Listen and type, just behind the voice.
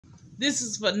This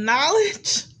is for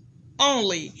knowledge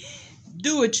only.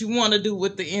 Do what you want to do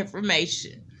with the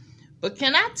information. But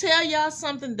can I tell y'all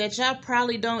something that y'all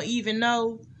probably don't even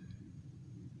know?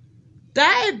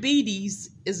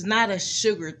 Diabetes is not a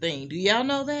sugar thing. Do y'all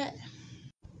know that?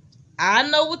 I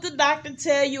know what the doctor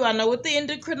tell you. I know what the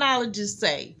endocrinologists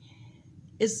say.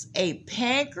 It's a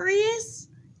pancreas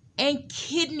and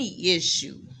kidney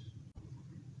issue.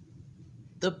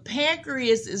 The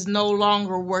pancreas is no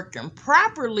longer working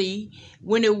properly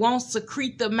when it won't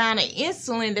secrete the amount of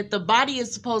insulin that the body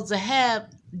is supposed to have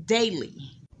daily.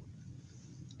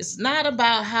 It's not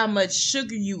about how much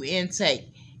sugar you intake.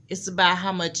 It's about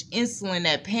how much insulin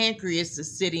that pancreas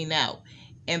is sitting out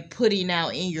and putting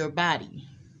out in your body.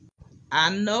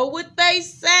 I know what they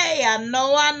say. I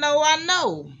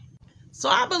know. So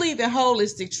I believe in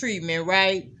holistic treatment,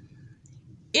 right?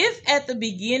 If at the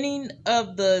beginning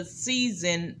of the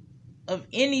season, of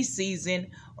any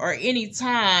season or any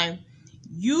time,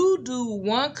 you do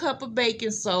 1 cup of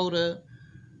baking soda,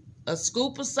 a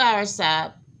scoop of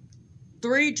soursop,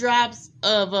 3 drops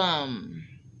of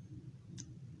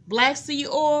black seed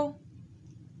oil,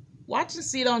 watch and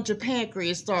see don't your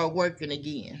pancreas start working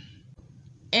again.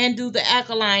 And do the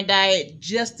alkaline diet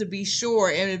just to be sure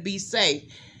and to be safe.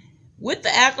 With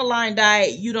the alkaline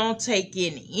diet, you don't take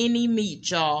in any meat,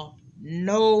 y'all.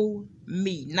 No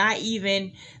meat. Not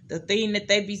even the thing that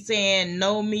they be saying,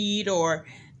 no meat or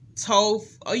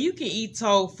tofu. Or you can eat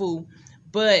tofu.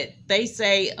 But they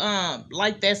say,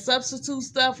 like that substitute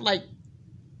stuff, like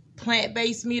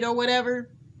plant-based meat or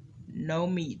whatever, no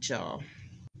meat, y'all.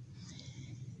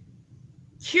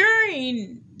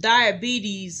 Curing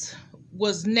diabetes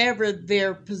was never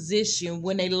their position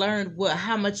when they learned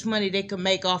how much money they could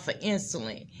make off of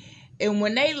insulin. And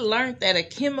when they learned that a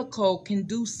chemical can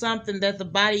do something that the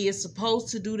body is supposed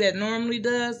to do that normally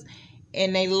does,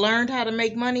 and they learned how to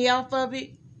make money off of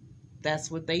it,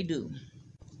 that's what they do.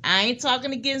 I ain't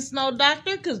talking against no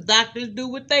doctor, because doctors do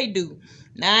what they do.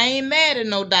 Now, I ain't mad at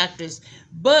no doctors,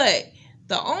 but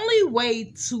the only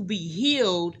way to be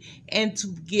healed and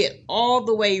to get all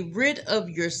the way rid of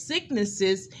your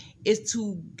sicknesses is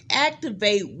to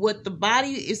activate what the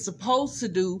body is supposed to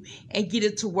do and get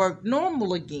it to work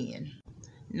normal again.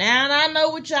 Now I know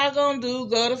what y'all gonna do.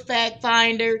 Go to Fact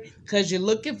Finder because you're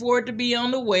looking for it to be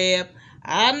on the web.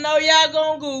 I know y'all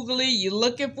gonna Google it. You're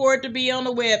looking for it to be on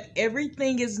the web.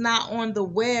 Everything is not on the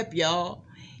web, y'all.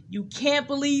 You can't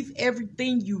believe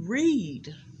everything you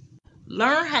read.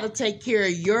 Learn how to take care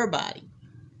of your body.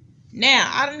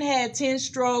 Now, I done had 10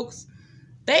 strokes.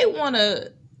 They want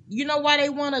to, you know why they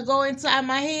want to go inside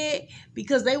my head?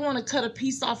 Because they want to cut a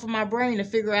piece off of my brain to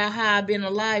figure out how I've been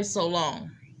alive so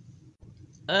long.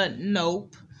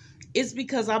 Nope. It's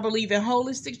because I believe in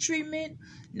holistic treatment.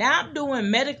 Now I'm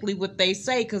doing medically what they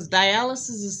say because dialysis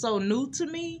is so new to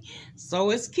me.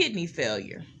 So is kidney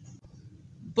failure.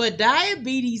 But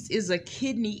diabetes is a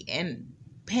kidney and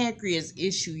pancreas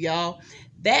issue, y'all.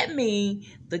 That means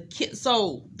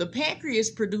the pancreas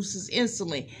produces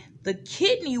insulin. The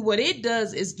kidney, what it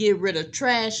does is get rid of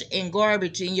trash and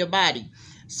garbage in your body.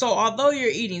 So although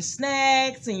you're eating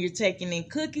snacks and you're taking in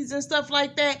cookies and stuff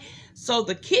like that, so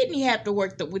the kidney have to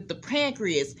work with the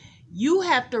pancreas. You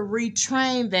have to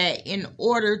retrain that in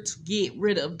order to get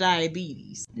rid of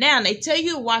diabetes. Now, they tell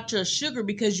you to watch your sugar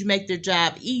because you make their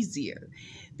job easier.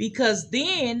 Because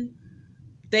then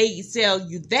they tell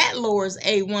you that lowers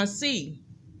A1C.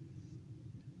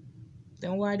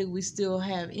 Then why do we still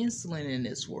have insulin in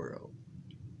this world?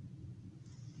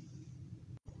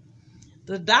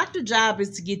 The doctor's job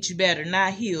is to get you better,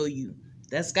 not heal you.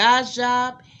 That's God's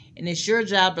job, and it's your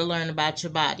job to learn about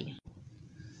your body.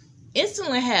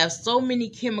 Insulin has so many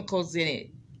chemicals in it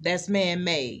that's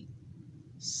man-made.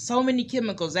 So many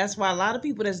chemicals. That's why a lot of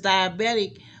people that's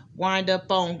diabetic wind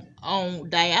up on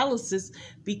dialysis,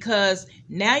 because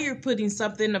now you're putting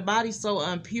something in the body so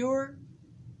impure.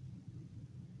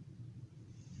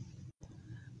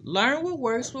 Learn what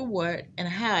works with what and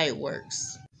how it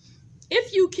works.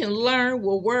 If you can learn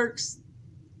what works,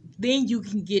 then you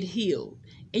can get healed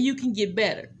and you can get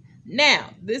better. Now,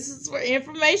 this is for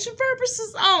information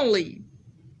purposes only.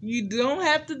 You don't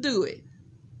have to do it.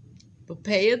 But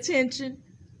pay attention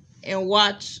and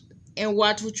watch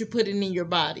what you're putting in your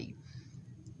body.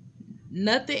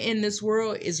 Nothing in this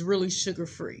world is really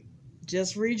sugar-free.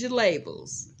 Just read your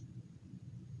labels.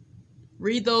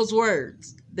 Read those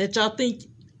words that y'all think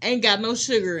ain't got no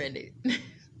sugar in it.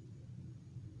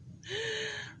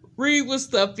 Read what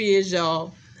stuff is,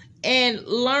 y'all. And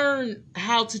learn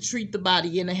how to treat the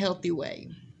body in a healthy way.